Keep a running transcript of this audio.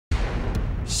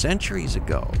Centuries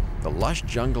ago, the lush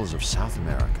jungles of South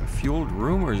America fueled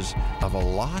rumors of a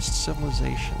lost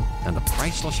civilization and a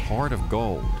priceless hoard of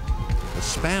gold. The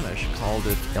Spanish called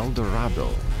it El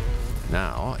Dorado.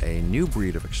 Now, a new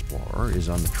breed of explorer is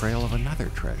on the trail of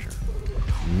another treasure.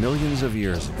 Millions of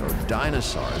years ago,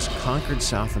 dinosaurs conquered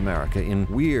South America in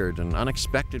weird and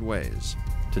unexpected ways.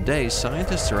 Today,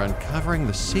 scientists are uncovering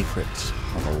the secrets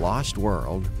of a lost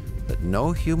world that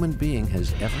no human being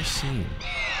has ever seen.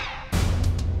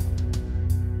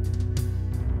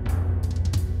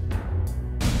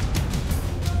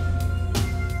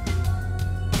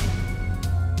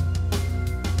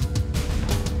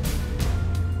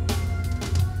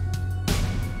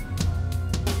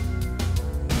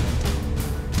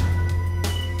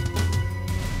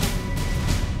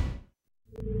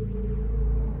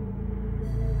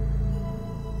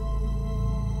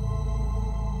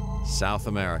 South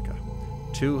America,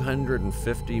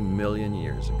 250 million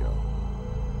years ago.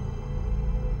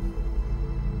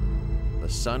 The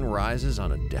sun rises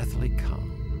on a deathly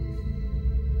calm.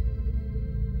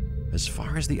 As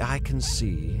far as the eye can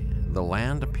see, the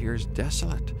land appears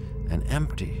desolate and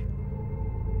empty.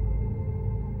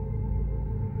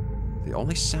 The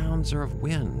only sounds are of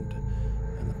wind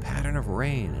and the pattern of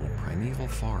rain in a primeval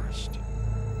forest.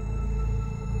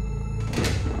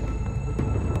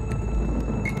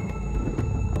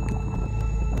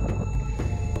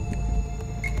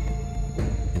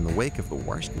 In the wake of the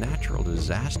worst natural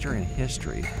disaster in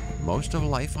history, most of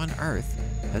life on Earth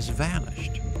has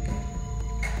vanished.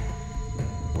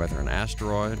 Whether an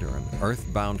asteroid or an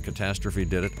Earth-bound catastrophe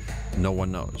did it, no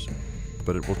one knows.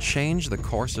 But it will change the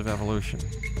course of evolution.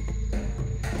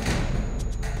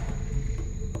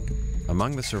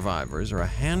 Among the survivors are a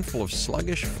handful of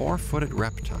sluggish four-footed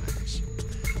reptiles.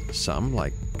 Some,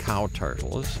 like cow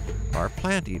turtles, are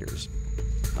plant eaters.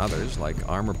 Others, like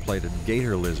armor-plated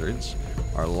gator lizards,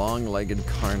 are long-legged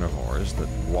carnivores that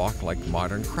walk like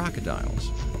modern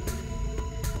crocodiles.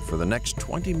 For the next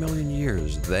 20 million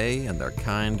years, they and their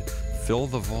kind fill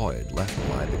the void left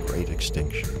by the Great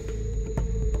Extinction.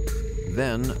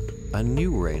 Then, a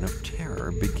new reign of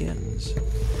terror begins,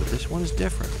 but this one's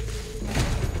different.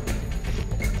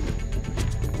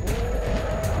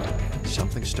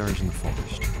 Something stirs in the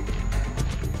forest.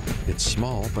 It's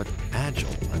small, but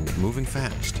agile and moving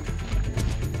fast.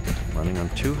 Running on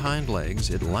two hind legs,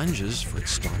 it lunges for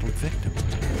its startled victim.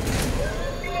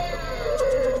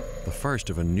 The first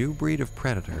of a new breed of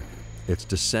predator, its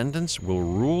descendants will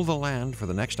rule the land for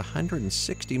the next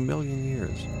 160 million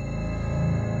years.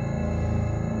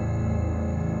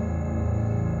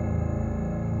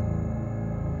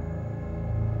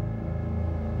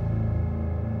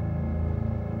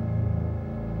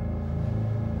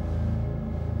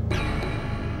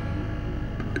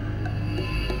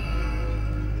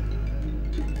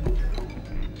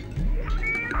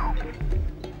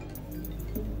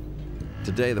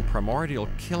 Today, the primordial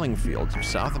killing fields of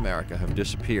South America have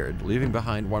disappeared, leaving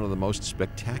behind one of the most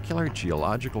spectacular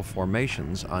geological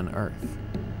formations on Earth.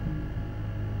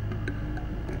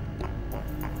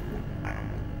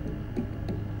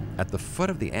 At the foot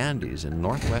of the Andes in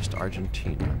northwest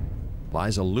Argentina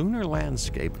lies a lunar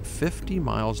landscape 50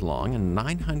 miles long and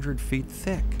 900 feet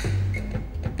thick.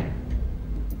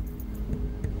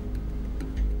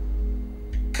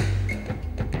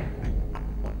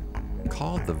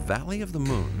 Called the Valley of the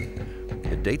Moon,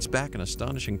 it dates back an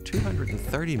astonishing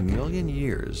 230 million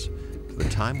years to the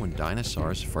time when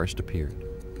dinosaurs first appeared.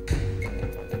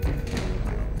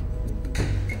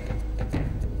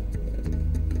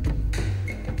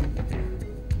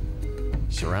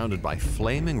 Surrounded by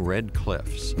flaming red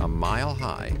cliffs a mile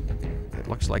high, it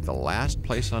looks like the last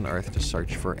place on Earth to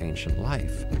search for ancient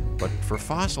life. But for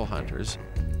fossil hunters,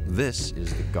 this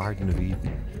is the Garden of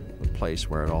Eden, the place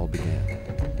where it all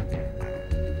began.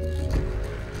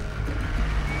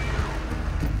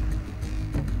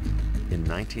 In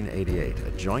 1988,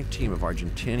 a joint team of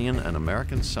Argentinian and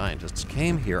American scientists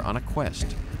came here on a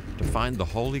quest to find the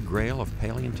holy grail of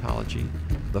paleontology,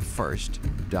 the first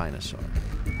dinosaur.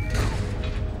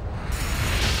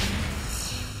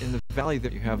 In the valley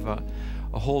that you have a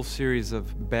whole series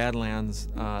of badlands.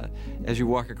 As you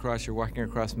walk across, you're walking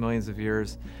across millions of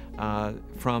years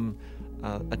from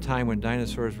a time when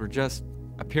dinosaurs were just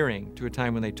appearing to a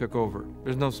time when they took over.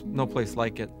 There's no place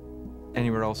like it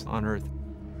anywhere else on Earth.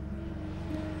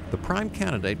 The prime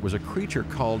candidate was a creature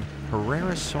called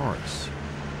Herrerasaurus.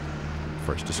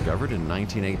 First discovered in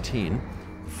 1918,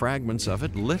 fragments of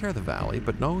it litter the valley,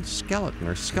 but no skeleton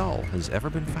or skull has ever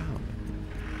been found.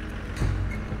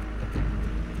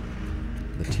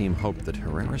 The team hoped that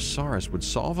Herrerasaurus would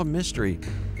solve a mystery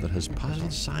that has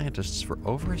puzzled scientists for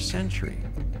over a century.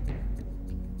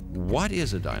 What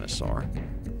is a dinosaur,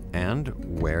 and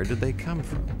where did they come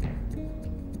from?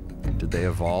 Did they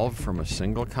evolve from a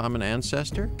single common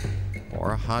ancestor,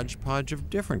 or a hodgepodge of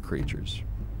different creatures?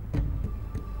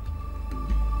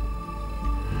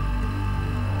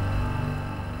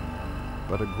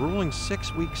 But a grueling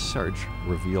 6-week search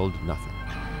revealed nothing.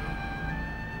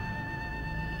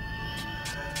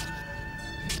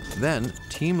 Then,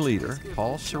 team leader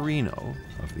Paul Sereno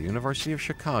of the University of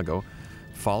Chicago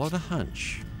followed a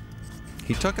hunch.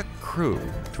 He took a crew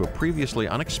to a previously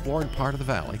unexplored part of the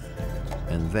valley,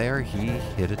 and there he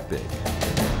hit it big.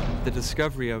 The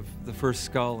discovery of the first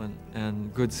skull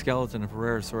and good skeleton of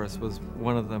Herrerasaurus was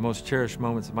one of the most cherished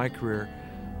moments of my career.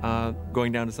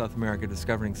 Going down to South America,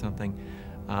 discovering something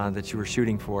that you were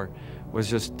shooting for was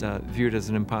just viewed as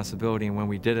an impossibility. And when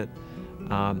we did it,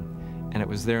 and it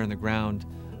was there in the ground,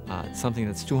 something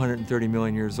that's 230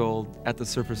 million years old, at the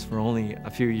surface for only a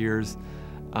few years,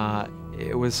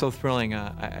 it was so thrilling.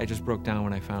 I just broke down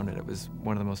when I found it. It was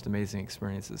one of the most amazing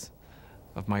experiences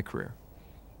of my career.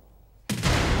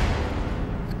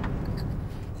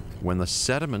 When the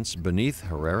sediments beneath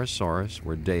Herrerasaurus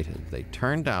were dated, they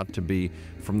turned out to be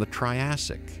from the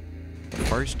Triassic, the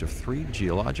first of 3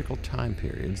 geological time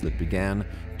periods that began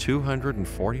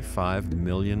 245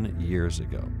 million years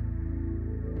ago.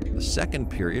 The second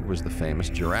period was the famous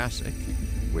Jurassic,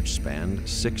 which spanned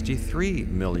 63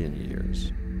 million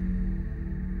years.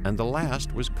 And the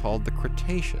last was called the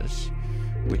Cretaceous,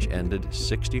 which ended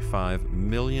 65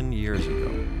 million years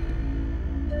ago.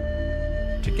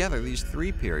 Together, these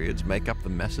 3 periods make up the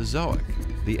Mesozoic,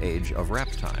 the age of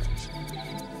reptiles.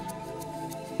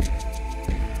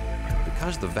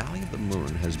 Because the Valley of the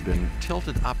Moon has been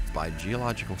tilted up by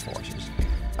geological forces,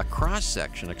 a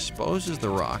cross-section exposes the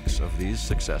rocks of these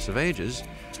successive ages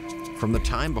from the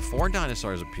time before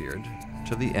dinosaurs appeared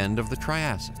to the end of the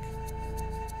Triassic.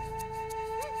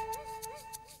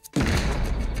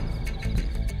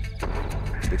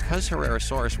 Because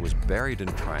Herrerasaurus was buried in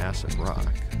Triassic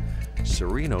rock,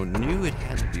 Sereno knew it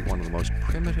had to be one of the most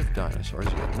primitive dinosaurs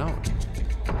yet known.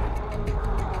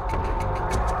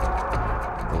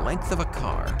 The length of a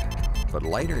car, but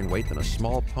lighter in weight than a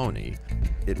small pony,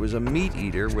 it was a meat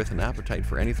eater with an appetite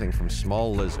for anything from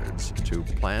small lizards to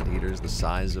plant eaters the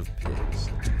size of pigs.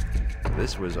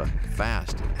 This was a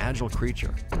fast, agile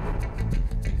creature.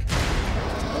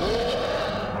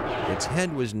 Its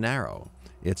head was narrow,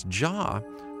 its jaw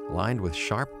lined with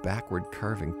sharp backward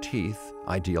curving teeth,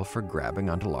 ideal for grabbing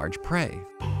onto large prey.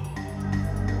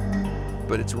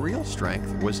 But its real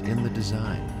strength was in the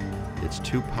design. Its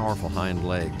 2 powerful hind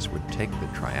legs would take the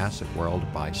Triassic world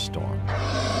by storm.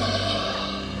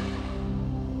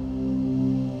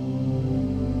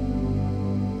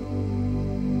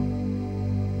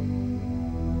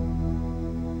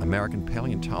 American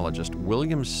paleontologist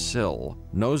William Sill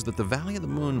knows that the Valley of the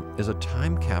Moon is a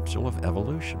time capsule of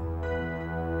evolution.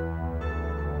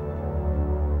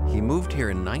 He moved here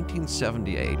in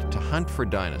 1978 to hunt for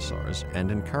dinosaurs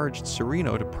and encouraged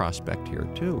Sereno to prospect here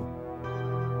too.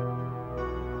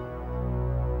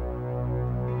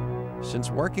 Since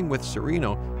working with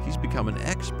Sereno, he's become an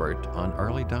expert on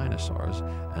early dinosaurs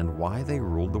and why they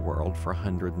ruled the world for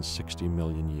 160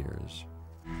 million years.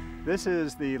 This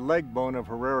is the leg bone of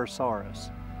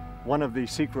Herrerasaurus, one of the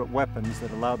secret weapons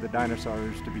that allowed the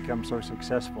dinosaurs to become so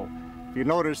successful. If you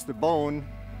notice, the bone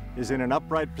is in an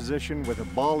upright position with a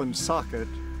ball and socket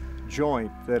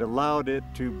joint that allowed it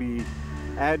to be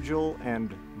agile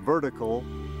and vertical,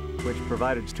 which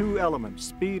provided 2 elements,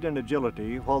 speed and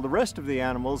agility, while the rest of the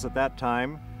animals at that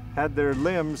time had their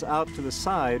limbs out to the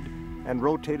side and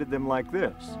rotated them like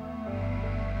this.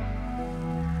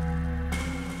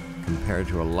 Compared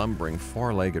to a lumbering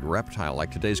 4-legged reptile like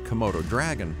today's Komodo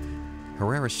dragon,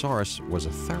 Herrerasaurus was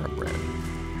a thoroughbred.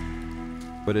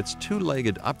 But its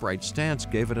 2-legged upright stance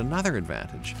gave it another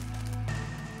advantage.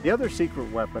 The other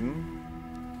secret weapon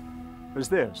was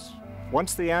this.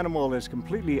 Once the animal is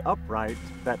completely upright,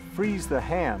 that frees the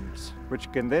hands,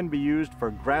 which can then be used for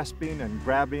grasping and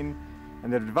grabbing,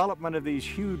 and the development of these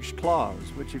huge claws,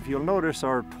 which, if you'll notice,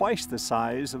 are twice the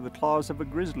size of the claws of a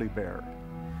grizzly bear.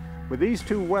 With these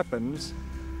 2 weapons,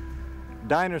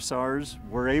 dinosaurs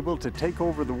were able to take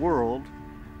over the world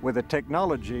with a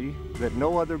technology that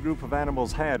no other group of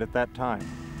animals had at that time.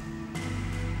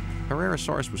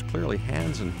 Herrerasaurus was clearly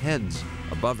hands and heads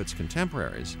above its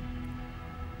contemporaries.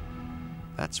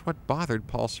 That's what bothered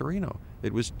Paul Sereno.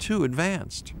 It was too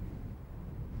advanced.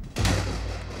 A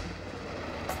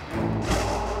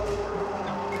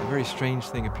very strange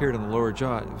thing appeared on the lower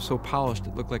jaw. It was so polished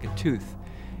it looked like a tooth.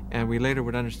 And we later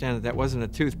would understand that that wasn't a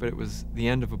tooth, but it was the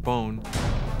end of a bone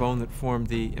bone that formed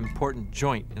the important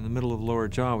joint in the middle of the lower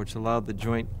jaw, which allowed the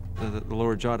joint, the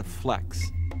lower jaw to flex.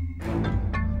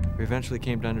 We eventually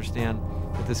came to understand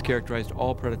that this characterized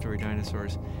all predatory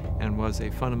dinosaurs and was a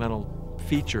fundamental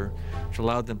feature which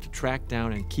allowed them to track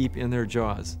down and keep in their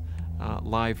jaws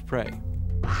live prey.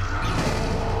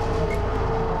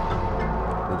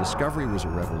 The discovery was a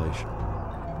revelation.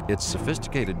 Its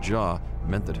sophisticated jaw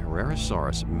meant that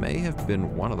Herrerasaurus may have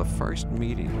been one of the first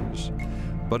meat eaters,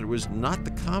 but it was not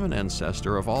the common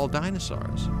ancestor of all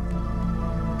dinosaurs.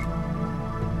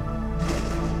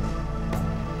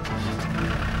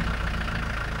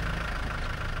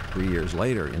 Three years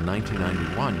later, in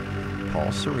 1991,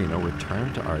 Paul Sereno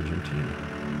returned to Argentina.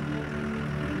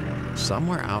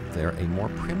 Somewhere out there, a more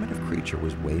primitive creature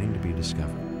was waiting to be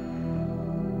discovered.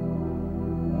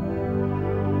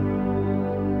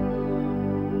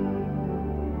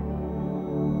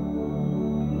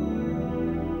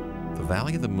 The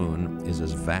Valley of the Moon is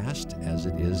as vast as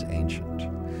it is ancient,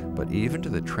 but even to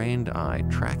the trained eye,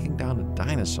 tracking down a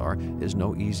dinosaur is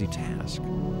no easy task.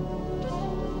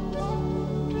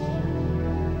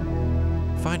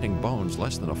 Finding bones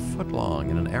less than a foot long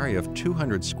in an area of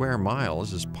 200 square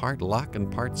miles is part luck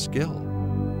and part skill.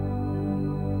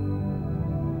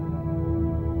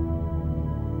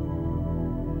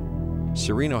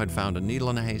 Sereno had found a needle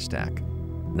in a haystack.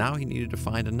 Now he needed to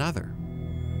find another.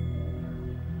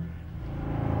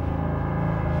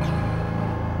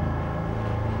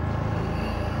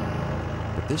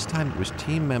 But this time it was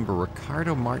team member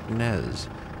Ricardo Martinez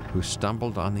who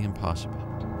stumbled on the impossible.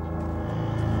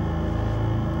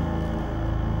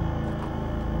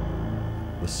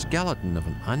 The skeleton of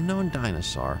an unknown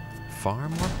dinosaur far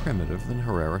more primitive than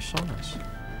Herrerasaurus.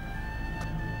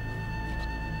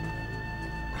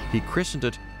 He christened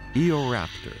it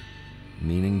Eoraptor,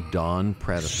 meaning dawn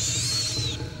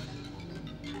predator.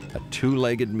 A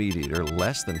two-legged meat eater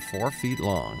less than 4 feet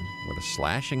long, with a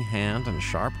slashing hand and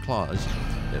sharp claws,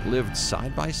 that lived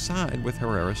side by side with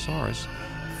Herrerasaurus,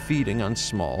 feeding on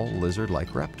small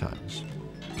lizard-like reptiles.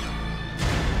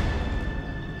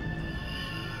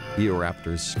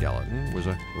 Eoraptor's skeleton was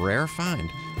a rare find,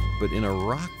 but in a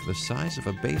rock the size of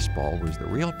a baseball was the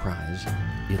real prize,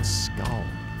 its skull.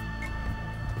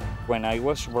 When I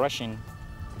was rushing,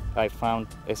 I found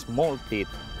a small teeth.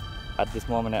 At this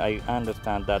moment, I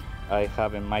understand that I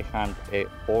have in my hand a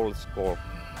whole skull.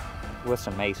 It was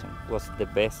amazing. It was the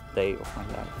best day of my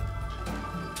life.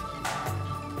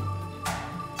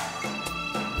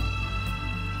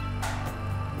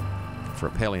 For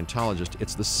a paleontologist,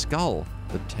 it's the skull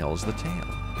that tells the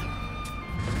tale.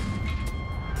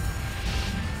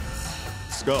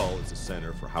 The skull is the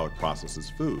center for how it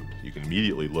processes food. You can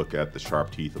immediately look at the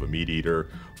sharp teeth of a meat eater, or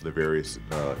the various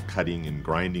cutting and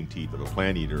grinding teeth of a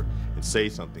plant eater, and say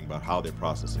something about how they're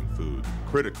processing food,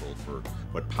 critical for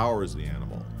what powers the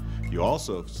animal. You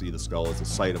also see the skull as the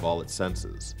site of all its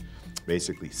senses,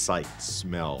 basically sight,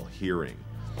 smell, hearing.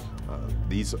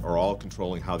 These are all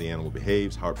controlling how the animal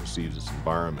behaves, how it perceives its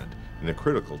environment, and they're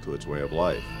critical to its way of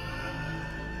life.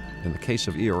 In the case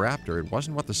of Eoraptor, it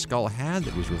wasn't what the skull had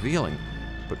that was revealing,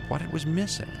 but what it was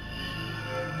missing.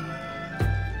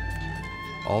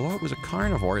 Although it was a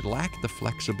carnivore, it lacked the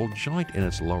flexible joint in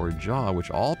its lower jaw,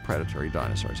 which all predatory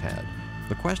dinosaurs had.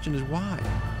 The question is why?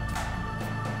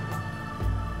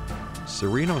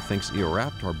 Sereno thinks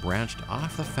Eoraptor branched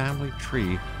off the family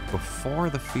tree before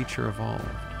the feature evolved.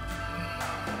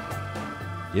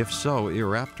 If so,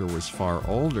 Eoraptor was far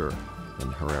older than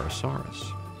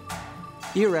Herrerasaurus.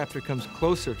 Eoraptor comes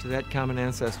closer to that common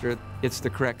ancestor. It's the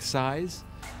correct size,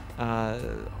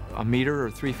 a meter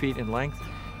or 3 feet in length.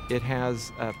 It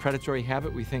has a predatory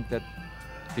habit. We think that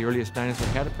the earliest dinosaur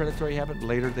had a predatory habit.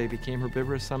 Later they became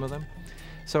herbivorous, some of them.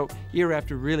 So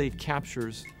Eoraptor really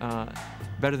captures,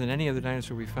 better than any other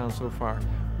dinosaur we've found so far,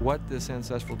 what this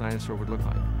ancestral dinosaur would look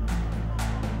like.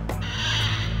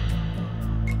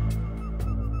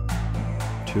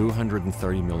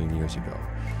 $230 million years ago,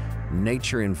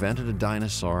 nature invented a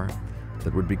dinosaur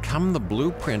that would become the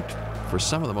blueprint for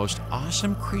some of the most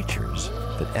awesome creatures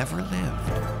that ever lived.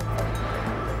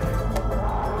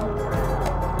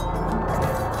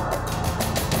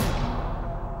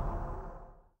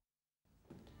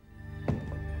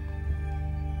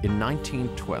 In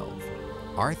 1912,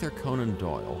 Arthur Conan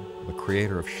Doyle, the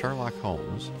creator of Sherlock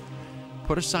Holmes,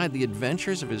 put aside the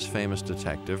adventures of his famous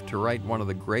detective to write one of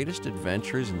the greatest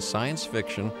adventures in science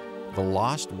fiction, The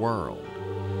Lost World.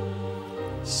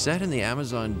 Set in the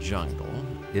Amazon jungle,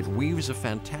 it weaves a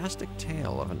fantastic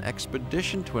tale of an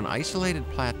expedition to an isolated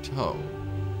plateau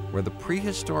where the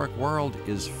prehistoric world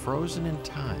is frozen in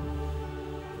time.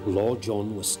 Lord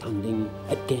John was standing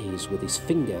at gaze with his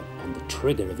finger on the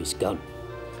trigger of his gun.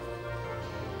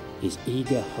 his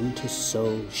eager hunter's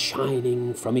soul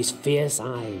shining from his fierce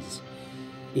eyes.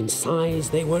 In size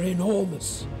they were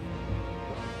enormous.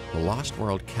 The Lost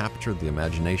World captured the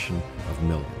imagination of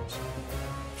millions.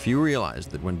 Few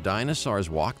realized that when dinosaurs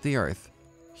walked the earth,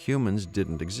 humans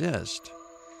didn't exist.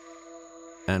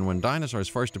 And when dinosaurs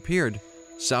first appeared,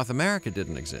 South America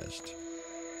didn't exist.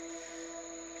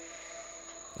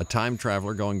 A time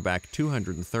traveler going back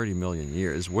 230 million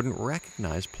years wouldn't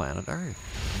recognize planet Earth.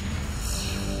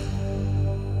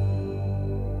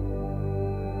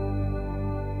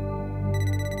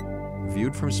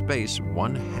 Viewed from space,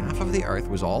 one half of the Earth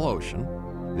was all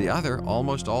ocean, the other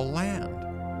almost all land.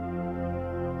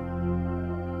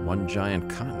 One giant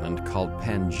continent called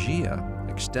Pangaea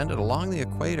extended along the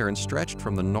equator and stretched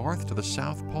from the north to the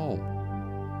South Pole.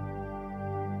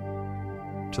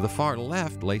 To the far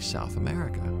left lay South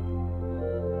America.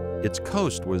 Its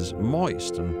coast was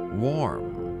moist and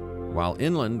warm, while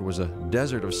inland was a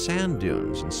desert of sand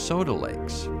dunes and soda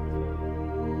lakes.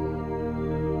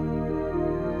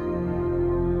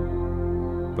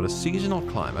 But a seasonal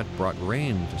climate brought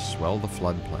rain to swell the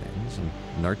floodplains and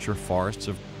nurture forests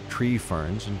of tree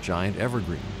ferns and giant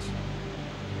evergreens.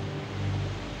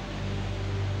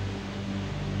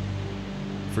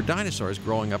 For dinosaurs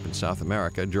growing up in South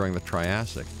America during the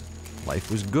Triassic, life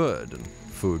was good and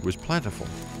food was plentiful.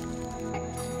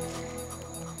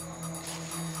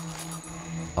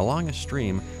 Along a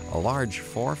stream, a large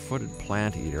four-footed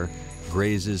plant eater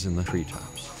grazes in the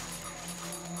treetops.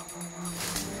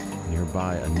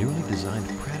 Nearby, a newly designed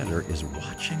predator is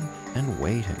watching and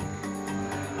waiting.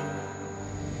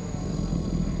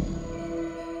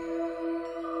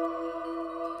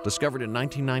 Discovered in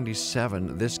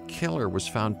 1997, this killer was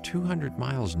found 200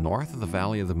 miles north of the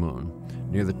Valley of the Moon,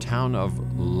 near the town of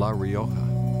La Rioja.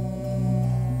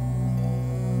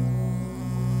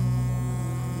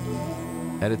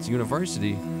 At its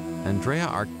university, Andrea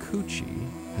Arcucci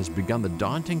has begun the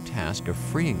daunting task of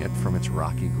freeing it from its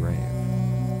rocky grave.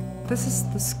 This is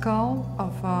the skull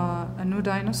of a new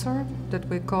dinosaur that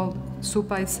we call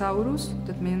Supaisaurus,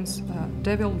 that means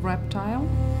devil reptile.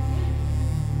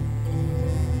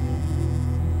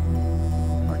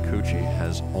 Arcucci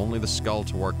has only the skull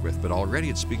to work with, but already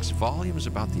it speaks volumes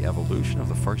about the evolution of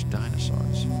the first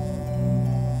dinosaurs.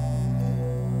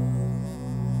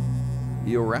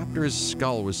 Eoraptor's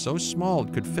skull was so small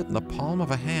it could fit in the palm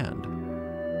of a hand.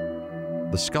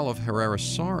 The skull of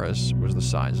Herrerasaurus was the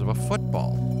size of a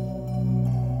football.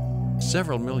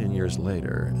 Several million years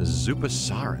later,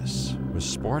 Zupasaurus was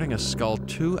sporting a skull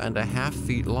 2.5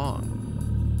 feet long.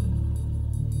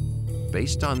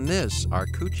 Based on this,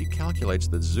 Arcucci calculates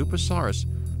that Zupasaurus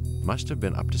must have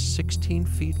been up to 16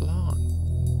 feet long.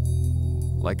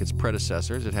 Like its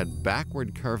predecessors, it had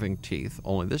backward curving teeth,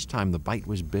 only this time the bite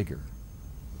was bigger.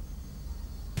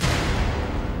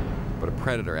 But a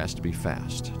predator has to be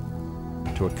fast.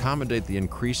 To accommodate the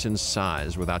increase in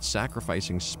size without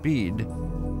sacrificing speed,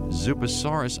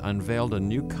 Zupasaurus unveiled a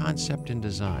new concept in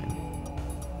design.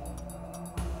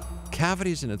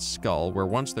 Cavities in its skull, where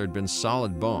once there had been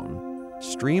solid bone,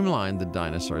 streamlined the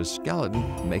dinosaur's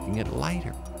skeleton, making it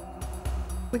lighter.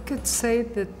 We could say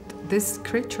that this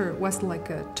creature was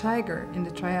like a tiger in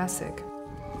the Triassic.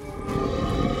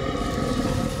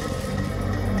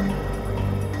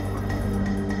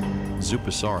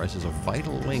 Zupasaurus is a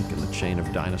vital link in the chain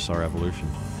of dinosaur evolution.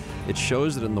 It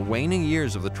shows that in the waning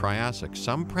years of the Triassic,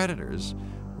 some predators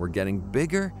were getting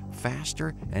bigger,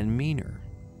 faster, and meaner.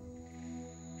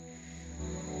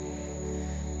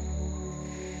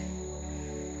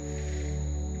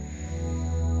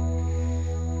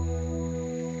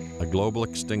 A global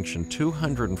extinction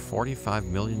 245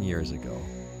 million years ago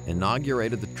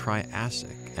inaugurated the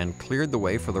Triassic and cleared the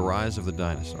way for the rise of the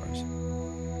dinosaurs.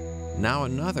 Now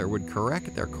another would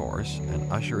correct their course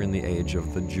and usher in the age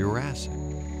of the Jurassic.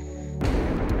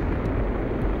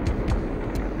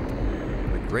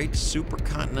 The great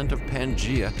supercontinent of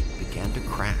Pangaea began to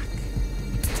crack.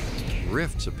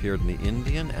 Rifts appeared in the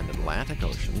Indian and Atlantic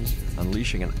Oceans,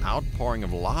 unleashing an outpouring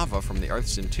of lava from the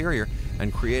Earth's interior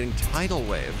and creating tidal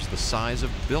waves the size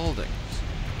of buildings.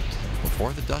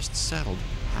 Before the dust settled,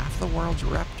 half the world's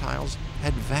reptiles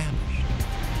had vanished.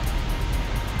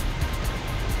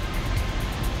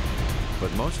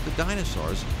 But most of the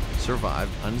dinosaurs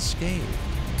survived unscathed.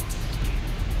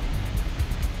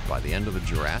 By the end of the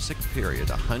Jurassic period,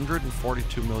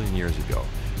 142 million years ago,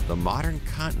 the modern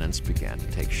continents began to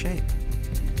take shape.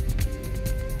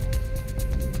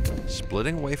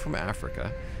 Splitting away from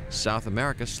Africa, South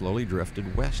America slowly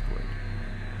drifted westward.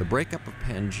 The breakup of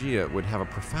Pangaea would have a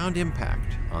profound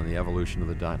impact on the evolution of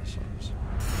the dinosaurs.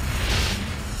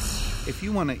 If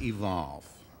you want to evolve,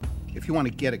 If you want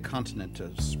to get a continent to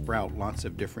sprout lots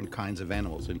of different kinds of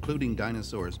animals, including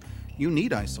dinosaurs, you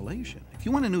need isolation. If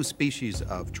you want a new species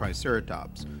of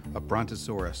Triceratops, of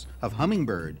Brontosaurus, of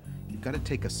hummingbird, you've got to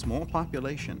take a small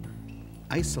population,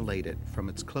 isolate it from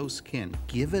its close kin,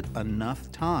 give it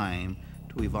enough time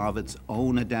to evolve its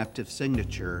own adaptive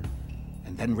signature,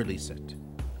 and then release it.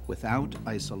 Without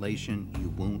isolation, you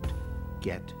won't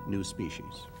get new species.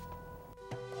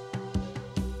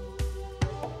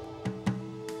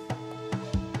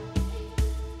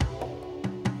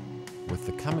 With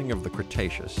the coming of the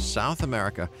Cretaceous, South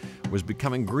America was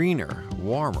becoming greener,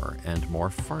 warmer, and more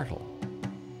fertile.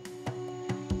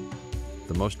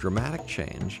 The most dramatic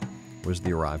change was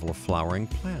the arrival of flowering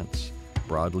plants,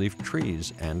 broadleaf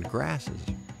trees, and grasses.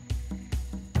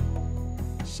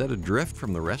 Set adrift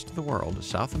from the rest of the world,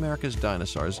 South America's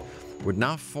dinosaurs would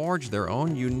now forge their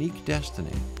own unique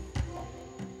destiny.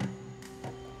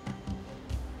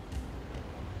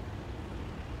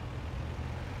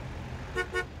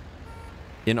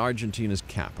 In Argentina's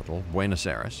capital, Buenos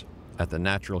Aires, at the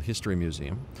Natural History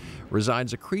Museum,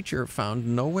 resides a creature found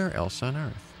nowhere else on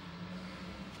Earth.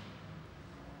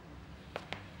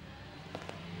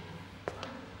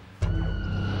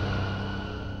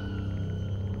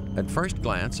 At first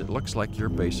glance, it looks like your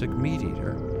basic meat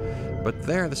eater, but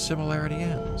there the similarity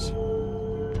ends.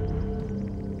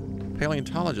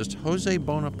 Paleontologist Jose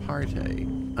Bonaparte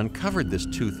uncovered this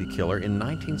toothy killer in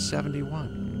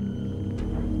 1971.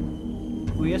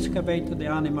 We excavated the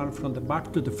animal from the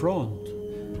back to the front,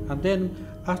 and then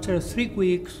after 3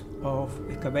 weeks of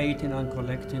excavating and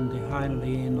collecting the hind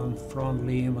limb and front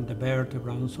limb and the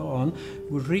vertebra and so on,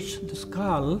 we reached the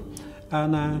skull,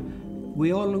 and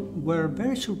we all were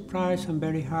very surprised and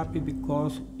very happy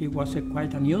because it was a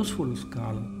quite unusual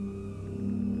skull.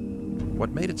 What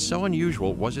made it so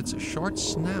unusual was its short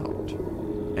snout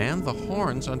and the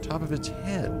horns on top of its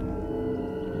head.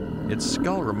 Its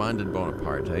skull reminded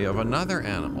Bonaparte of another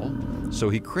animal, so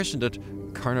he christened it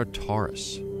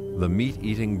Carnotaurus, the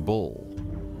meat-eating bull.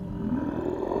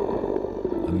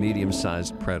 A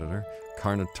medium-sized predator,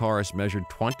 Carnotaurus measured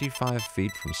 25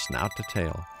 feet from snout to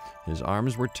tail. His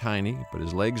arms were tiny, but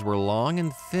his legs were long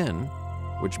and thin,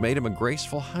 which made him a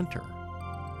graceful hunter.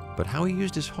 But how he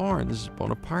used his horns,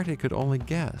 Bonaparte could only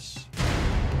guess.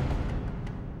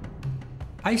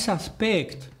 I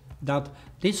suspect that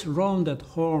this rounded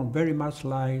horn, very much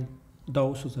like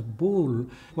those of the bull,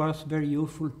 was very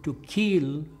useful to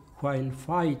kill while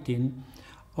fighting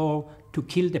or to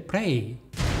kill the prey.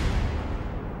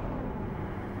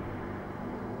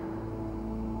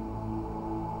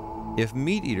 If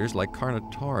meat eaters like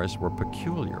Carnotaurus were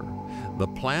peculiar, the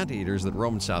plant eaters that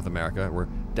roamed South America were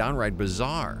downright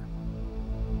bizarre.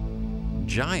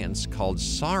 Giants called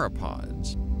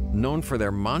sauropods, known for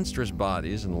their monstrous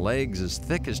bodies and legs as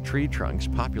thick as tree trunks,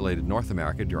 populated North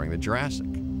America during the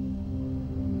Jurassic.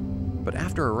 But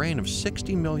after a reign of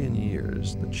 60 million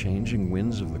years, the changing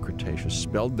winds of the Cretaceous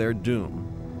spelled their doom,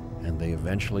 and they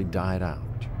eventually died out.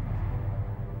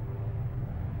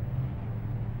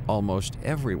 Almost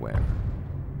everywhere.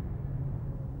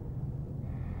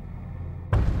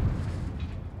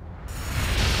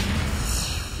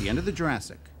 The end of the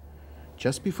Jurassic,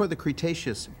 just before the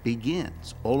Cretaceous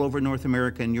begins, all over North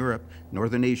America and Europe,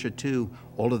 Northern Asia too,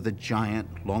 all of the giant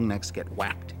long necks get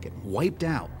whacked, get wiped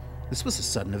out. This was a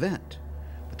sudden event,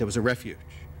 but there was a refuge.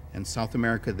 In South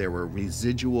America, there were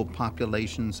residual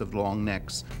populations of long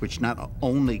necks, which not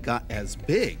only got as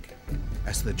big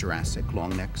as the Jurassic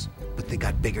long necks, but they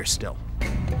got bigger still.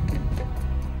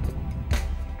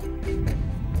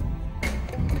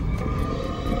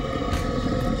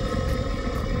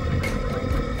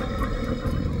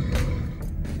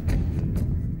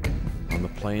 On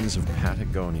the plains of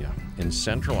Patagonia, in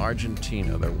central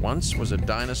Argentina, there once was a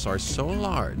dinosaur so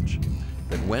large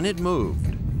that when it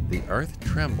moved, the earth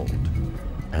trembled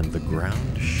and the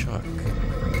ground shook.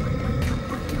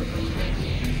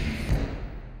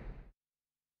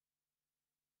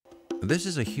 This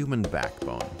is a human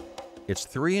backbone. It's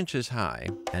 3 inches high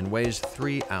and weighs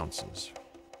 3 ounces.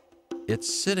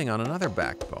 It's sitting on another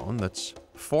backbone that's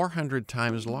 400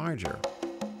 times larger.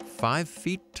 5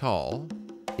 feet tall,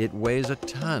 it weighs a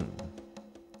ton.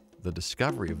 The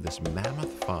discovery of this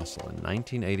mammoth fossil in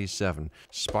 1987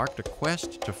 sparked a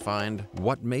quest to find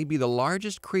what may be the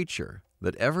largest creature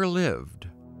that ever lived,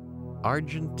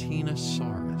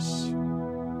 Argentinosaurus.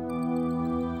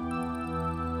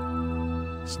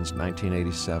 Since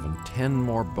 1987, 10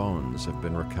 more bones have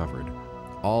been recovered,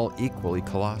 all equally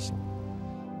colossal.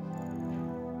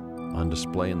 On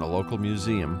display in the local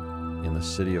museum in the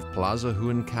city of Plaza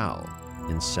Juncal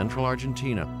in central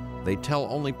Argentina, they tell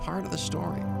only part of the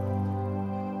story.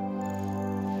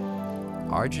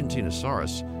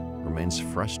 Argentinosaurus remains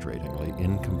frustratingly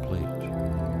incomplete.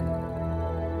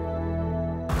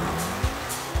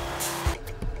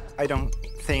 I don't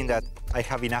think that I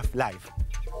have enough life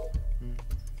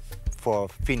for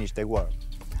finish the work.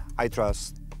 I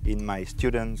trust in my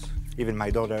students, even my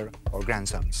daughter or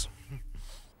grandsons.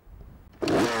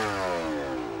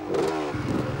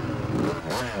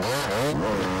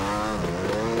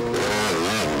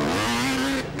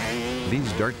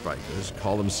 These dirt bikers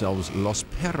call themselves Los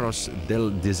Perros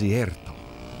del Desierto,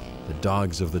 the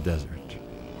dogs of the desert.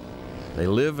 They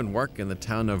live and work in the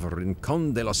town of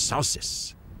Rincón de los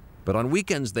Sauces, but on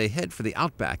weekends they head for the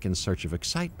outback in search of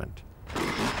excitement.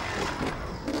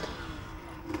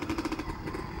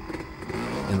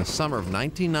 In the summer of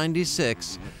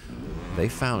 1996, they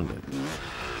found it.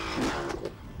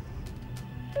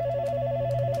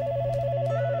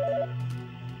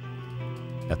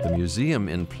 At the museum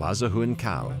in Plaza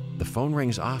Huincao, the phone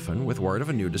rings often with word of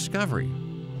a new discovery.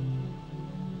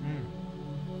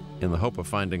 In the hope of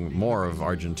finding more of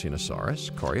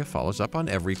Argentinosaurus, Coria follows up on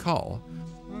every call.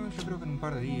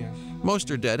 Most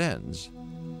are dead ends,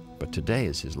 but today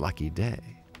is his lucky day.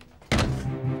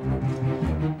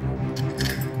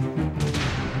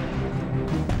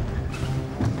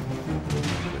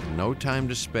 With no time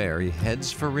to spare, he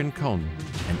heads for Rincón,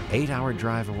 an 8-hour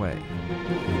drive away.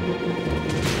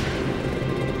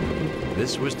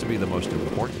 This was to be the most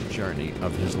important journey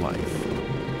of his life.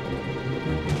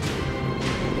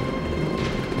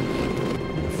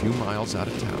 A few miles out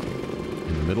of town,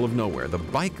 in the middle of nowhere, the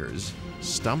bikers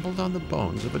stumbled on the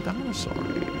bones of a dinosaur.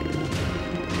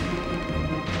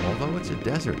 Although it's a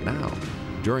desert now,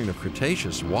 during the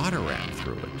Cretaceous, water ran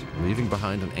through it, leaving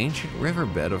behind an ancient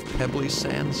riverbed of pebbly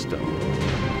sandstone.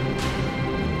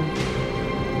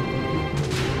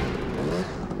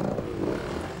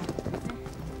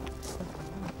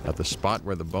 At the spot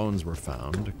where the bones were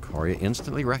found, Coria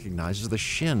instantly recognizes the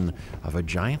shin of a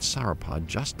giant sauropod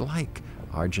just like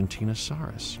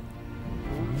Argentinosaurus.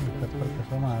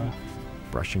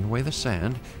 Brushing away the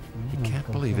sand, he can't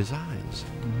believe his eyes.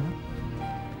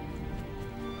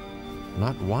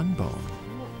 Not one bone,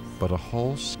 but a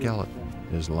whole skeleton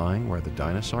is lying where the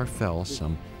dinosaur fell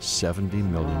some 70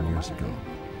 million years ago.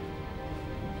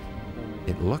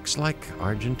 It looks like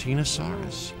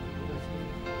Argentinosaurus.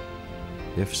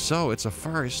 If so, it's a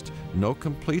first. No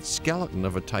complete skeleton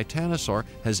of a titanosaur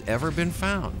has ever been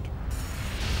found.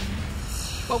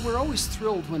 Well, we're always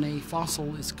thrilled when a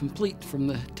fossil is complete from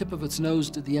the tip of its nose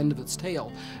to the end of its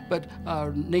tail, but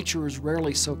nature is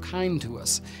rarely so kind to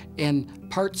us, and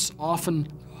parts often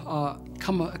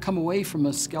come away from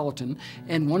a skeleton,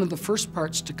 and one of the first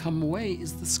parts to come away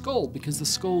is the skull, because the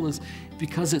skull is,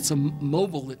 because it's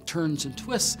mobile, it turns and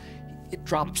twists, it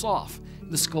drops off.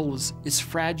 The skull is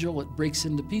fragile, it breaks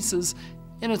into pieces,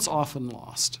 and it's often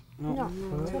lost.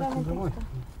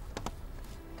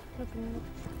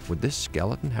 Would this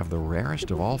skeleton have the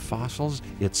rarest of all fossils,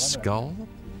 its skull?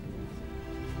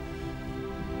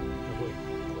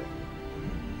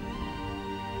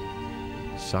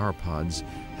 Sauropods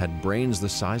had brains the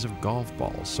size of golf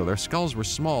balls, so their skulls were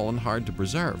small and hard to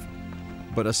preserve.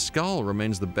 But a skull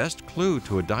remains the best clue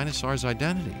to a dinosaur's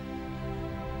identity.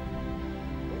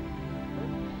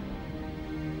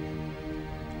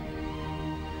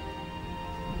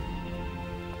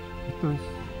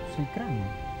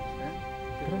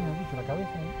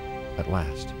 At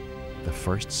last, the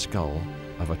first skull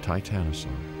of a titanosaur.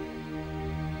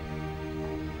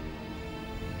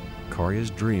 Coria's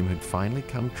dream had finally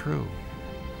come true.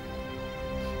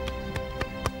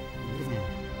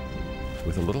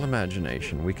 With a little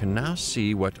imagination, we can now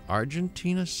see what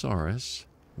Argentinosaurus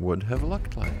would have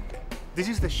looked like. This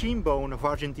is the shin bone of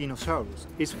Argentinosaurus.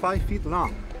 It's 5 feet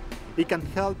long. It can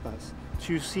help us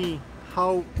to see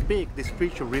how big this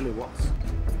creature really was.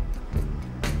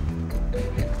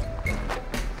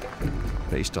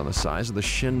 Based on the size of the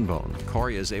shin bone,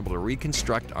 Coria is able to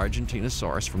reconstruct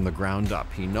Argentinosaurus from the ground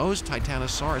up. He knows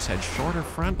Titanosaurus had shorter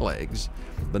front legs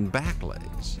than back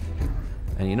legs.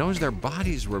 And he knows their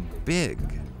bodies were big,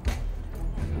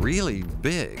 really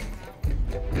big.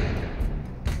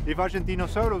 If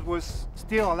Argentinosaurus was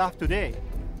still alive today,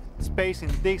 space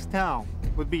in this town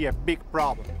would be a big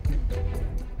problem.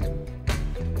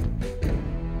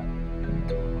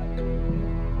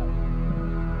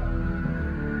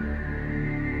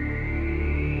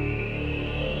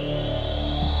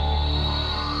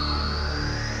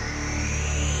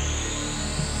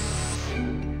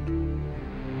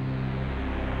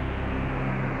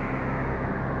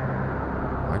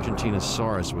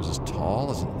 Argentinosaurus was as tall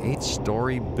as an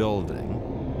 8-story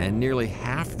building and nearly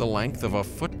half the length of a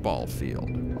football field.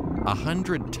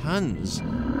 100 tons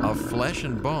Of flesh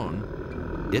and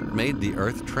bone, it made the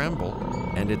earth tremble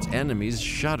and its enemies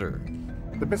shudder.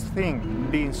 The best thing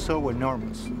being so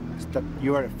enormous is that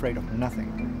you are afraid of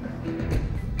nothing.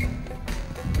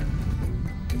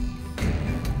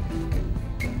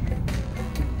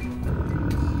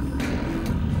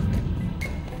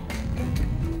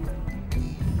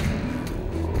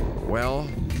 Well,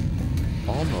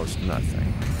 almost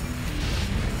nothing.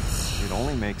 It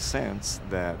only makes sense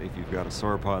that if you've got a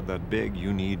sauropod that big,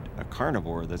 you need a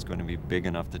carnivore that's going to be big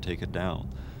enough to take it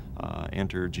down.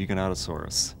 Enter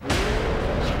Giganotosaurus.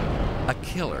 A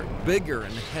killer, bigger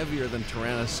and heavier than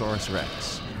Tyrannosaurus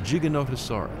rex,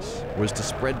 Giganotosaurus, was to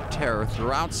spread terror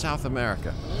throughout South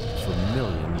America for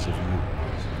millions of years.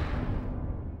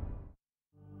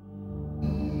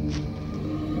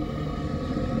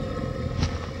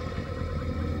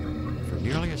 For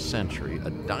nearly a century,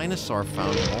 a dinosaur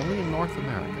found only in North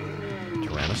America,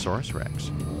 Tyrannosaurus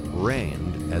rex,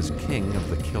 reigned as king of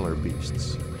the killer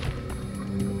beasts.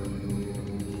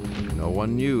 No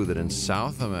one knew that in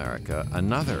South America,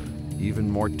 another, even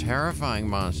more terrifying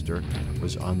monster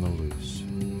was on the loose.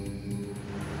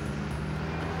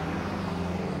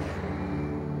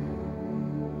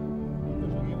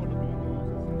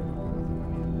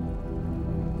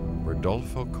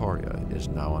 Rodolfo Coria is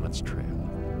now on its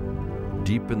trail,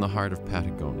 deep in the heart of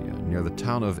Patagonia, near the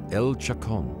town of El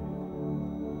Chacon.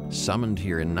 Summoned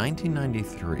here in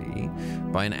 1993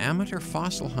 by an amateur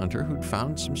fossil hunter who'd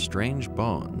found some strange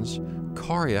bones,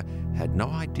 Coria had no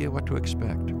idea what to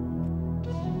expect.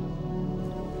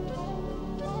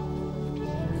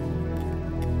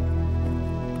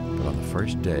 But on the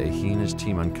first day, he and his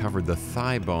team uncovered the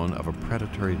thigh bone of a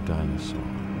predatory dinosaur.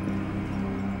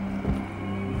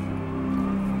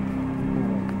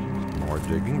 More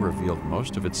digging revealed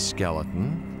most of its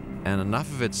skeleton, and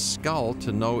enough of its skull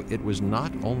to know it was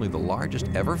not only the largest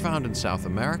ever found in South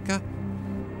America,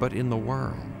 but in the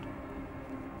world.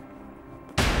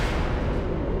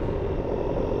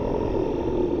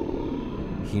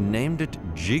 He named it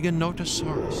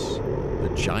Giganotosaurus,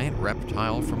 the giant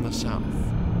reptile from the south.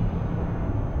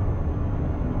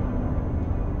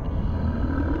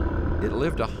 It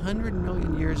lived 100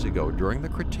 million years ago during the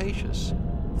Cretaceous,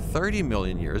 30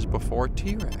 million years before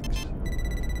T-Rex.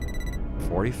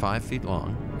 45 feet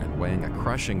long and weighing a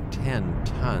crushing 10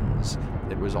 tons,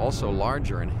 it was also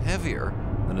larger and heavier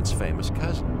than its famous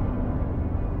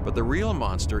cousin. But the real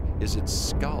monster is its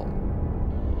skull.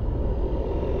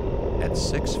 At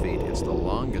 6 feet, it's the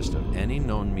longest of any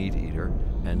known meat eater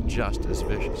and just as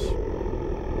vicious.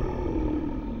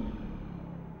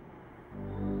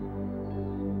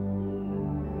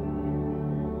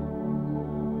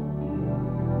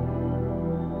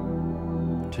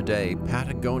 Today,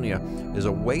 Patagonia is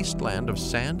a wasteland of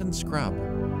sand and scrub.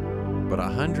 But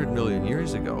 100 million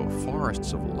years ago,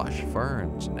 forests of lush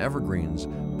ferns and evergreens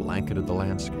blanketed the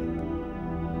landscape.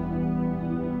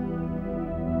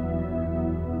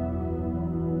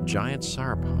 Giant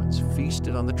sauropods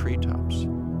feasted on the treetops,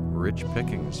 rich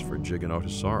pickings for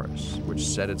Giganotosaurus, which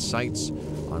set its sights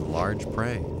on large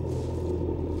prey.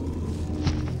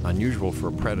 Unusual for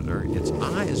a predator, its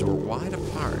eyes were wide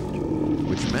apart,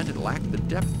 which meant it lacked the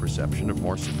depth perception of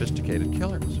more sophisticated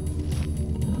killers.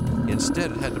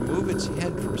 Instead, it had to move its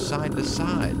head from side to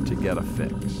side to get a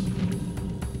fix.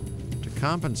 To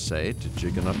compensate,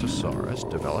 Giganotosaurus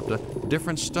developed a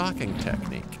different stalking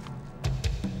technique.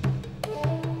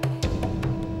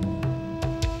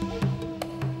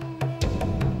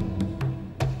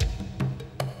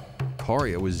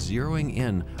 Coria was zeroing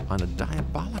in on a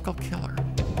diabolical killer.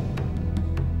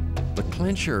 The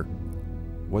clincher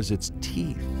was its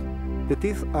teeth. The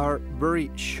teeth are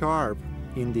very sharp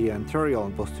in the anterior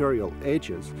and posterior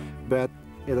edges, but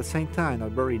at the same time are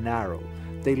very narrow.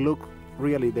 They look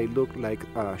like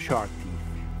shark teeth.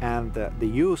 And the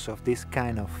use of this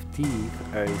kind of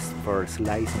teeth is for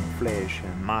slicing flesh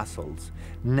and muscles,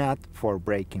 not for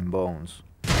breaking bones.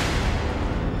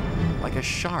 Like a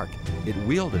shark, it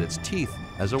wielded its teeth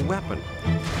as a weapon,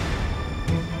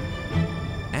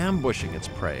 ambushing its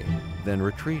prey, then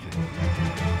retreating.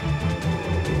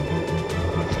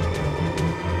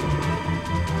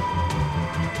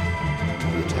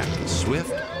 The attack was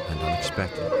swift and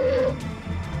unexpected.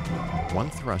 One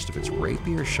thrust of its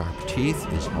rapier-sharp teeth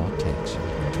is all it takes.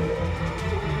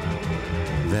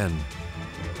 Then,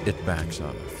 it backs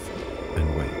off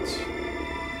and waits.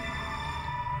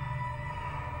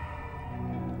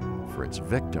 For its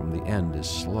victim, the end is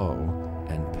slow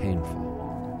and painful.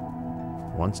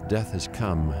 Once death has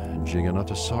come,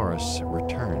 Giganotosaurus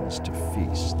returns to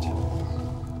feast.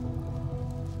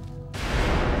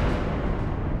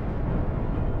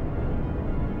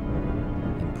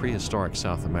 In prehistoric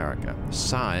South America,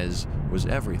 size was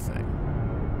everything.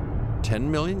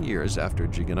 10 million years after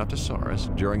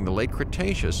Giganotosaurus, during the late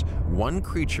Cretaceous, one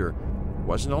creature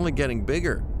wasn't only getting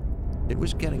bigger, it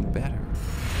was getting better.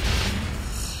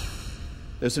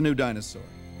 There's a new dinosaur,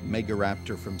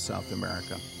 Megaraptor from South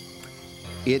America.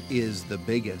 It is the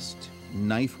biggest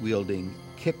knife-wielding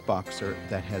kickboxer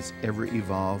that has ever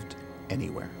evolved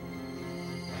anywhere.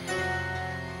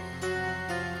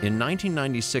 In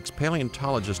 1996,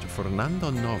 paleontologist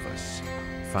Fernando Novas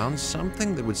found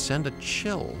something that would send a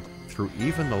chill through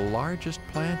even the largest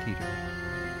plant eater.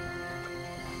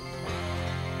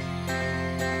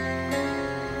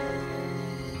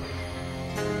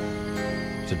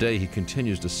 Today, he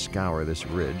continues to scour this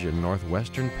ridge in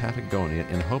northwestern Patagonia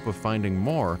in hope of finding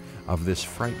more of this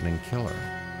frightening killer.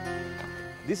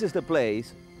 This is the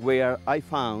place where I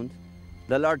found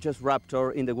the largest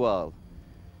raptor in the world,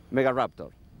 Megaraptor.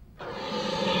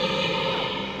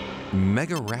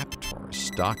 Megaraptor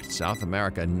stalked South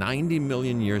America 90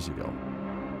 million years ago.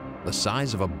 The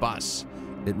size of a bus,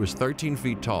 it was 13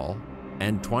 feet tall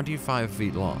and 25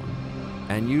 feet long,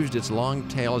 and used its long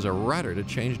tail as a rudder to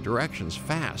change directions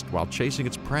fast while chasing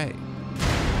its prey.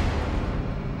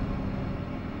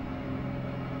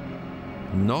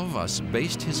 Novas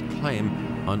based his claim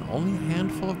on only a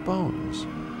handful of bones,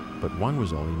 but one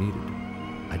was all he needed: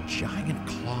 a giant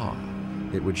claw.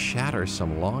 It would shatter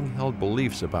some long-held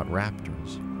beliefs about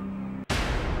raptors.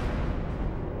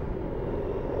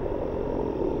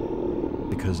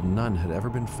 Because none had ever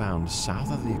been found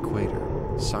south of the equator,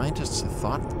 scientists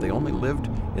thought that they only lived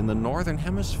in the northern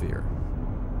hemisphere.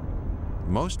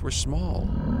 Most were small.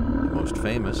 The most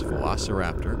famous,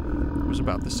 Velociraptor, was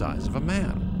about the size of a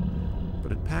man,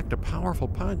 but it packed a powerful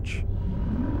punch.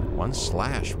 One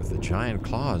slash with the giant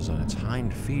claws on its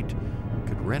hind feet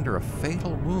could render a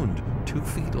fatal wound 2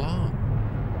 feet long.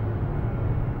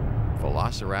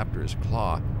 Velociraptor's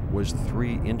claw was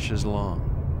 3 inches long.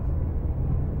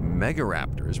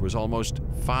 Megaraptor's was almost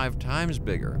 5 times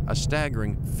bigger, a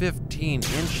staggering 15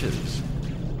 inches.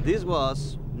 This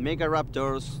was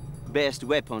Megaraptor's best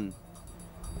weapon.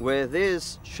 With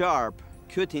this sharp,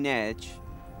 cutting edge,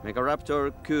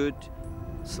 Megaraptor could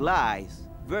slice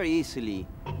very easily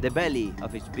the belly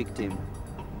of its victim,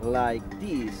 like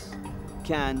this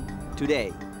can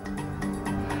today.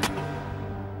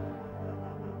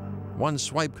 One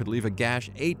swipe could leave a gash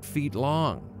 8 feet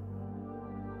long.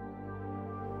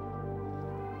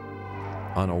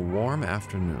 On a warm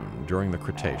afternoon during the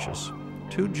Cretaceous,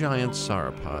 2 giant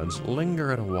sauropods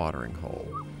linger at a watering hole,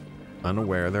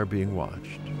 unaware they're being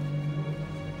watched.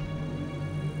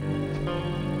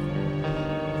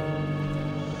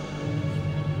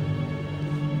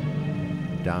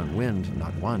 Downwind,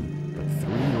 not one, but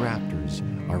 3 raptors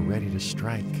are ready to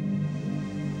strike.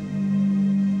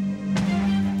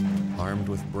 Armed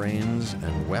with brains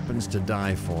and weapons to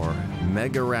die for,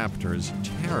 Megaraptors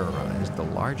terrorized the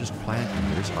largest plant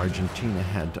eaters Argentina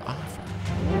had to offer.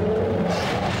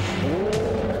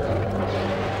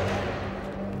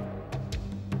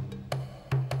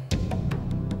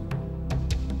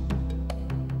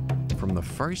 From the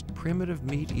first primitive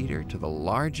meat eater to the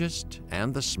largest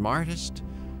and the smartest,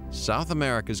 South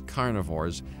America's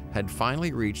carnivores had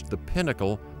finally reached the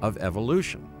pinnacle of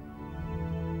evolution.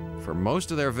 For most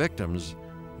of their victims,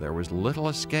 there was little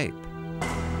escape.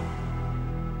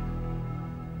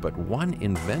 But one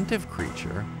inventive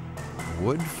creature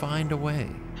would find a way.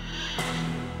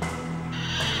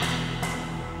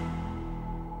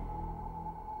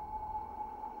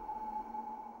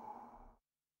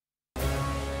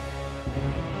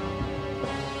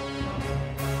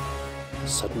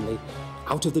 Suddenly,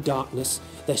 out of the darkness,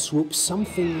 there swoops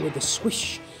something with a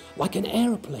swish, like an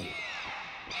airplane.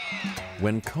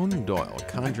 When Conan Doyle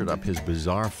conjured up his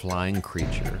bizarre flying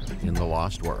creature in The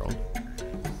Lost World,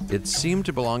 it seemed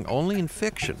to belong only in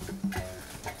fiction.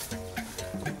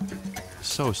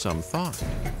 So some thought.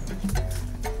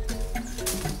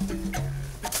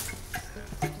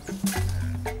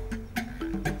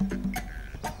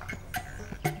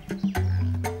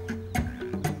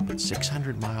 But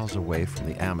 600 miles away from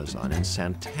the Amazon in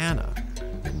Santana,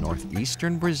 in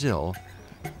northeastern Brazil,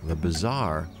 the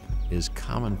bizarre is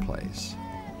commonplace.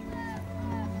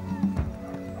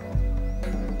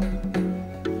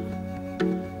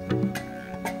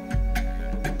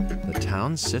 The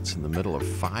town sits in the middle of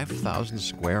 5,000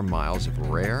 square miles of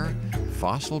rare,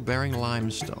 fossil-bearing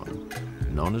limestone,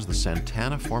 known as the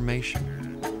Santana Formation.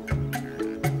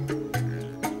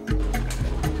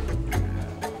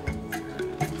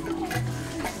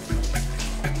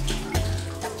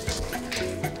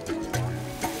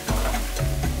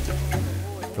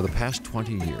 For the past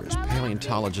 20 years,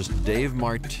 paleontologist Dave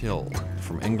Martill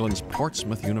from England's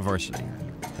Portsmouth University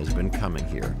has been coming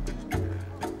here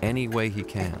any way he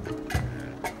can.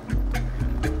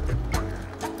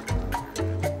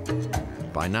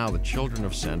 By now, the children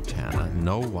of Santana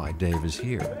know why Dave is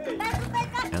here,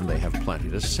 and they have plenty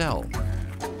to sell.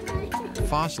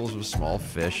 Fossils of small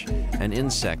fish and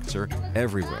insects are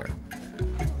everywhere.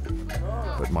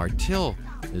 But Martill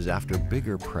is after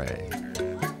bigger prey.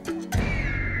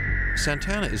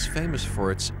 Santana is famous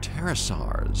for its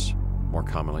pterosaurs, more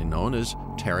commonly known as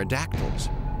pterodactyls.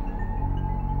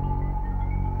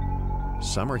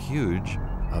 Some are huge,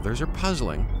 others are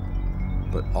puzzling,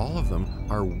 but all of them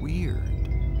are weird.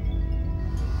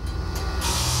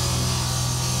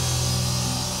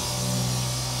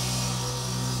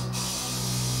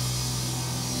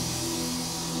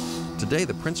 Today,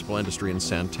 the principal industry in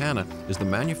Santana is the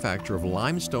manufacture of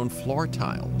limestone floor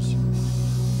tiles.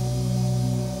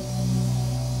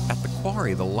 At the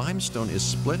quarry, the limestone is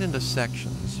split into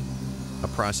sections, a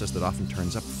process that often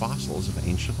turns up fossils of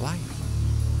ancient life.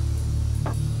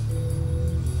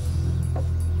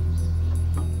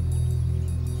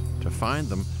 To find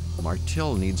them,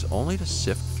 Martill needs only to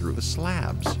sift through the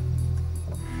slabs.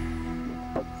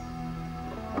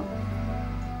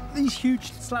 These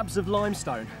huge slabs of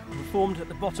limestone were formed at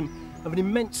the bottom of an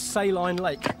immense saline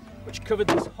lake, which covered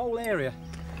this whole area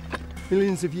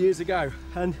millions of years ago.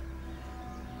 And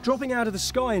dropping out of the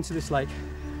sky into this lake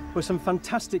were some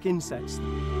fantastic insects.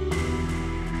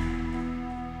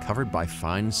 Covered by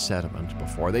fine sediment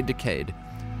before they decayed,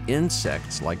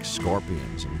 insects like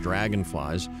scorpions and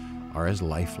dragonflies are as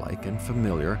lifelike and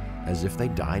familiar as if they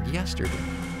died yesterday.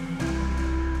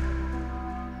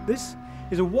 This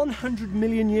is a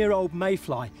 100-million-year-old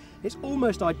mayfly. It's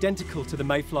almost identical to the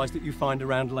mayflies that you find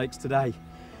around lakes today.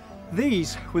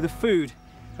 These were the food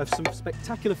of some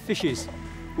spectacular fishes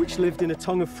which lived in a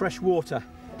tongue of fresh water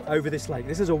over this lake.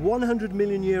 This is a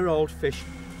 100-million-year-old fish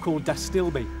called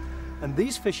dastilbe, and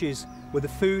these fishes were the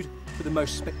food for the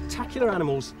most spectacular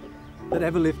animals that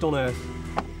ever lived on Earth,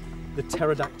 the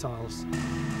pterodactyls.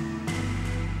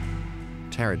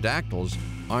 Pterodactyls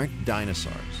aren't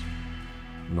dinosaurs,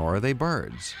 nor are they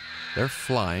birds. They're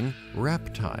flying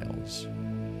reptiles.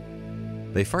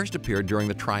 They first appeared during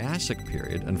the Triassic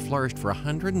period and flourished for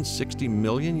 160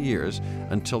 million years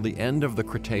until the end of the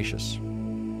Cretaceous.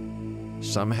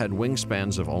 Some had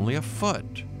wingspans of only a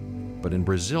foot, but in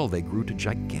Brazil they grew to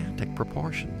gigantic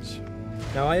proportions.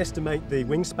 Now, I estimate the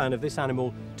wingspan of this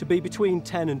animal to be between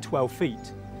 10 and 12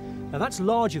 feet. Now, that's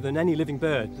larger than any living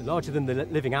bird, larger than the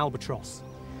living albatross.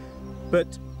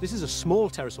 But this is a small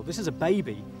pterosaur. This is a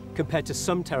baby compared to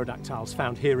some pterodactyls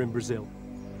found here in Brazil.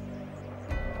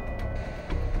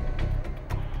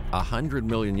 100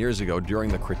 million years ago, during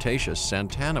the Cretaceous,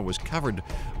 Santana was covered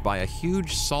by a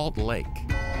huge salt lake.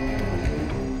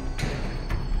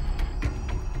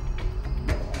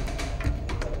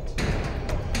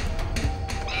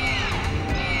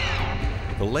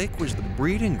 The lake was the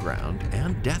breeding ground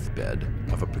and deathbed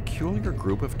of a peculiar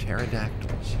group of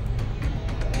pterodactyls.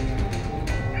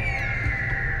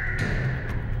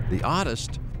 The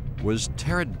oddest was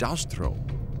Pterodaustro,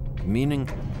 meaning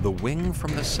the wing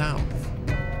from the south.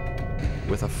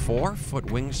 With a 4-foot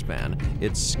wingspan,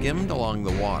 it skimmed along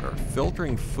the water,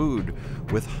 filtering food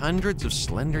with hundreds of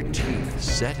slender teeth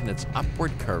set in its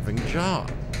upward curving jaw.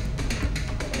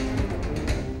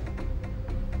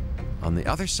 On the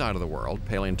other side of the world,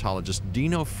 paleontologist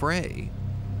Dino Frey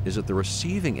is at the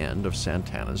receiving end of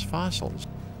Santana's fossils.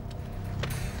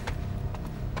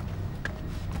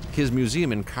 His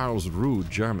museum in Karlsruhe,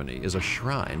 Germany, is a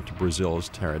shrine to Brazil's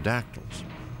pterodactyls.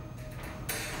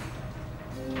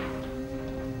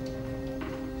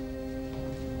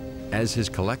 As his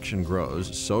collection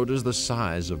grows, so does the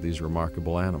size of these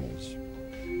remarkable animals.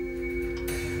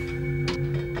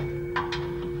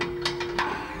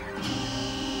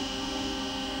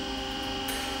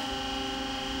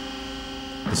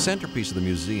 The centerpiece of the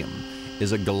museum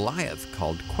is a Goliath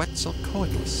called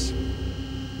Quetzalcoatlus,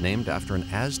 named after an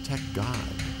Aztec god.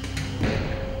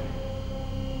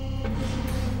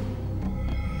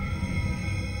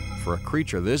 For a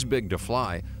creature this big to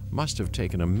fly, must have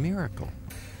taken a miracle.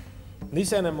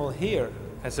 This animal here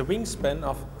has a wingspan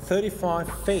of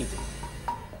 35 feet.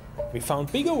 We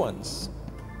found bigger ones,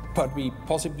 but we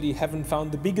possibly haven't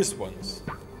found the biggest ones.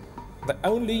 The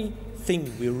only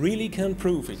thing we really can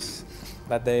prove is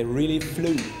that they really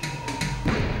flew.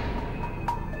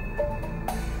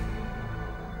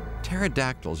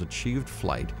 Pterodactyls achieved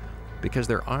flight because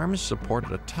their arms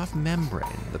supported a tough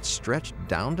membrane that stretched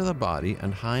down to the body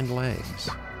and hind legs.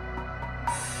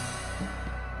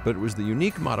 But it was the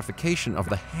unique modification of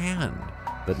the hand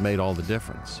that made all the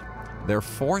difference. Their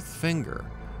fourth finger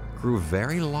grew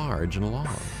very large and long.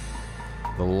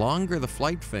 The longer the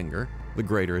flight finger, the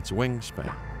greater its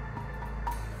wingspan.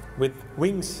 With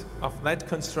wings of that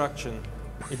construction,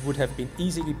 it would have been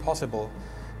easily possible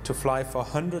to fly for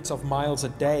hundreds of miles a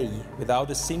day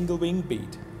without a single wing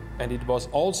beat, and it was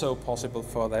also possible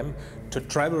for them to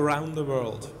travel around the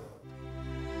world.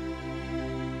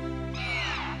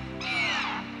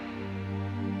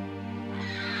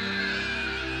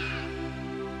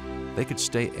 They could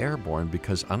stay airborne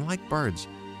because, unlike birds,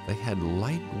 they had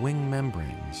light wing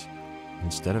membranes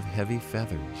instead of heavy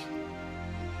feathers.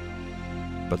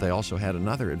 But they also had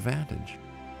another advantage.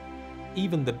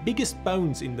 Even the biggest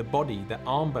bones in the body, the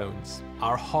arm bones,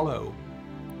 are hollow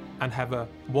and have a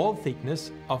wall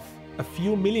thickness of a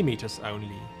few millimeters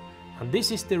only. And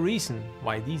this is the reason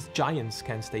why these giants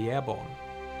can stay airborne.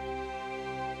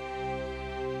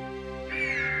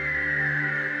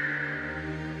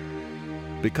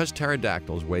 Because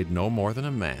pterodactyls weighed no more than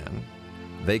a man,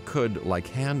 they could, like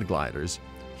hand gliders,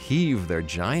 heave their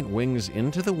giant wings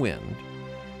into the wind,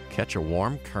 catch a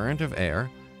warm current of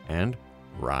air, and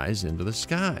rise into the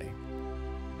sky.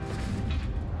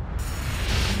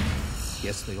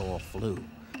 Yes, they all flew,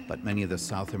 but many of the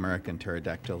South American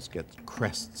pterodactyls get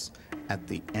crests at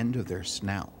the end of their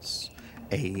snouts,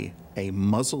 a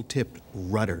muzzle-tipped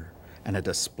rudder, and a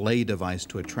display device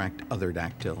to attract other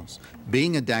dactyls.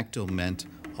 Being a dactyl meant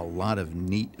a lot of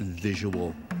neat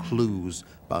visual clues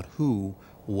about who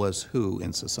was who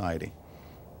in society.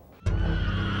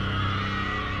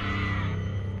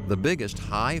 The biggest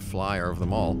high flyer of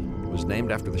them all was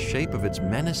named after the shape of its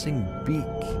menacing beak.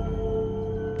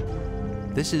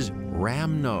 This is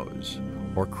ram nose,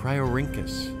 or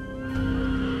Cryorhynchus.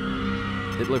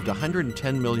 It lived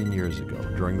 110 million years ago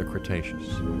during the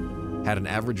Cretaceous, had an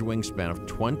average wingspan of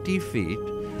 20 feet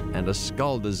and a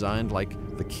skull designed like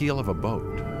the keel of a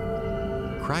boat.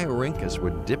 Cryorhynchus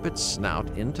would dip its snout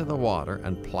into the water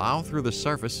and plow through the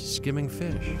surface, skimming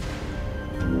fish.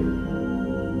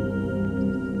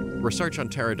 Research on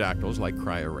pterodactyls like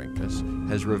Cryorhynchus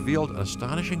has revealed an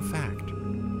astonishing fact.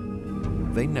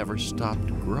 They never stopped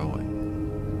growing.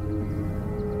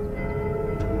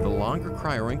 The longer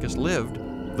Cryorhynchus lived,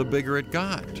 the bigger it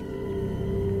got.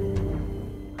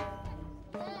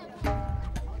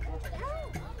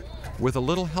 With a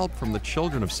little help from the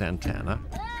children of Santana,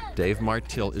 Dave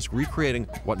Martil is recreating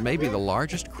what may be the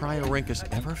largest Cryorhynchus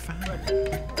ever found.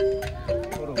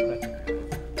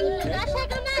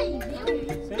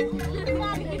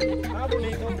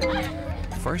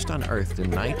 First unearthed in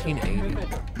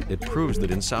 1980, it proves that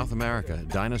in South America,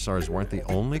 dinosaurs weren't the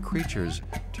only creatures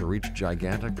to reach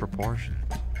gigantic proportions.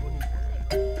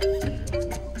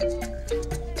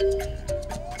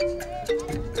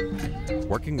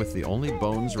 Working with the only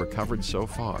bones recovered so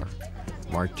far,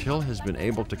 Martil has been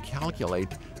able to calculate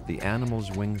the animal's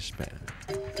wingspan.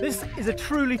 This is a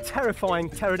truly terrifying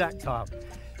pterodactyl.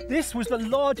 This was the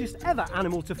largest ever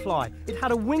animal to fly. It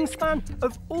had a wingspan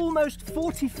of almost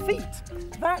 40 feet.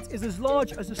 That is as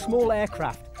large as a small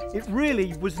aircraft. It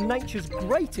really was nature's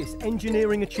greatest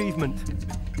engineering achievement.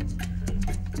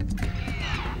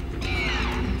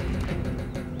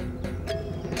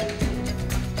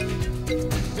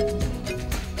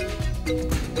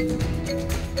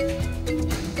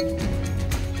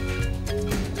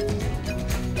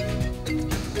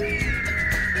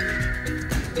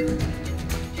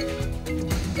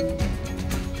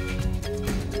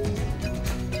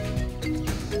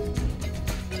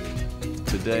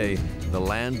 Today, the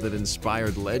land that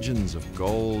inspired legends of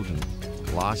gold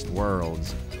and lost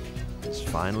worlds has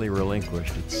finally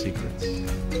relinquished its secrets.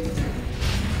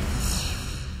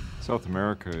 South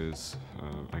America is,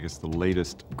 I guess, the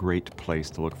latest great place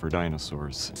to look for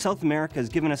dinosaurs. South America has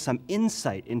given us some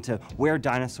insight into where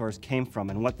dinosaurs came from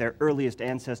and what their earliest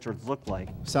ancestors looked like.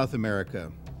 South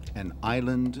America, an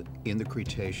island in the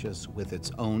Cretaceous with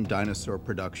its own dinosaur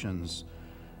productions,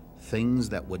 things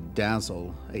that would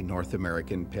dazzle a North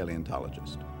American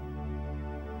paleontologist.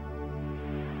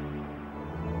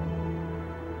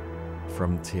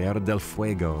 From Tierra del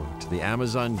Fuego to the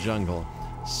Amazon jungle,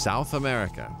 South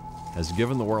America has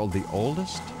given the world the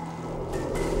oldest,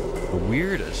 the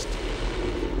weirdest,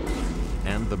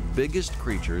 and the biggest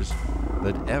creatures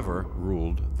that ever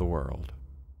ruled the world.